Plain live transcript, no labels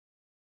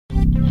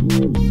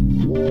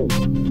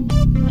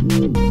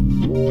First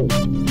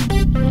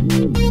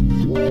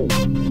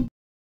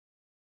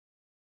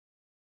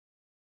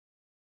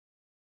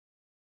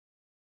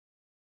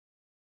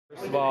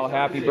of all,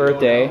 happy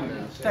birthday.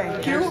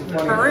 Thank you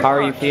very much. How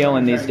are you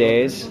feeling these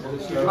days?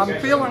 I'm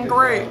feeling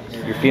great.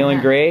 You're feeling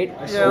great?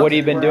 Yeah. What have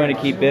you been doing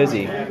to keep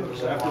busy?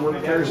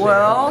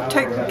 Well,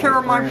 taking care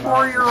of my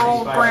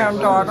 4-year-old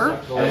granddaughter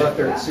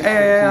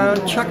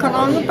and checking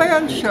on the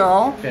band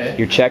shell.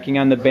 You're checking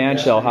on the band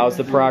shell. How's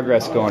the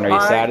progress going? Are you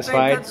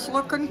satisfied? I think it's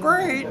looking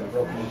great.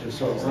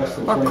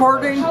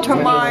 According to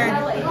my,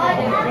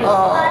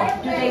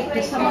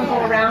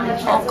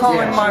 I'll call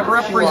him my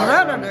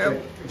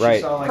representative,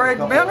 right. Craig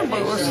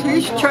Benabus,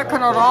 he's checking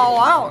it all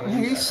out,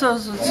 and he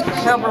says it's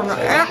having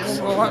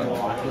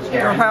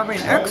they're having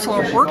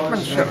excellent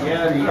workmanship.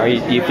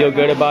 Do you feel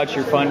good about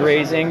your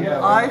fundraising?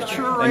 I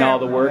sure and am. all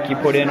the work you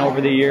put in over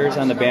the years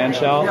on the band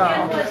shell?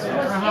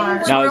 Yeah.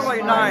 It's now,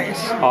 really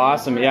nice.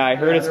 Awesome. Yeah, I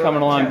heard it's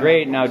coming along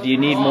great. Now, do you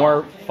need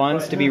more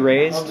funds to be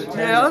raised?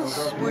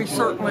 Yes, we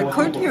certainly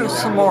could use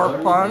some more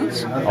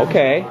funds.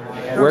 Okay.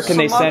 Where can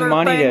they send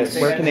money to?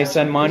 Where can they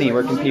send money?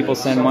 Where can people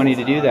send money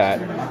to do that?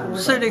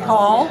 City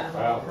Hall,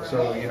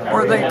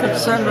 or they could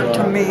send it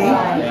to me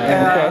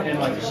at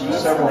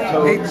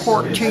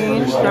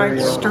 814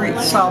 9th Street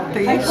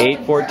Southeast.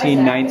 814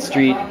 9th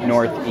Street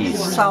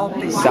Northeast.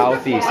 Southeast.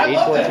 Southeast.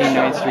 814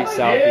 9th Street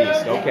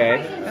Southeast.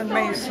 Okay. In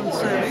Mason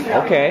City.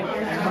 Okay.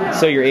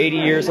 So you're 80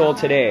 years old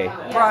today.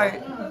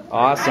 Right.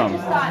 Awesome.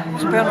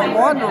 It's been a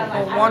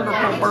wonderful,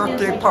 wonderful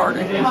birthday party.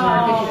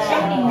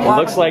 It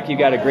looks like you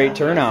got a great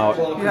turnout.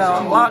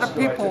 Yeah, a lot of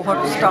people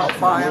have stopped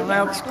by, and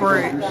that's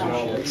great.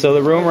 So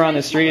the rumor on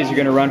the street is you're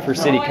going to run for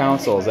city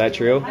council. Is that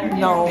true?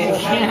 No.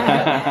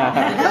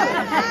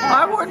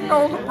 I wouldn't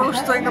know the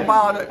first thing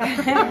about it.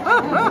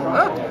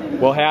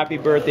 Well, happy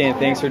birthday, and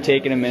thanks for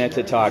taking a minute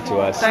to talk to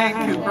us. Thank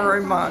you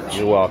very much.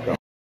 You're welcome.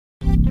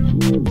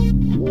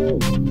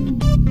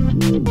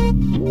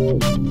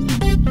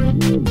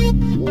 Thank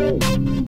you.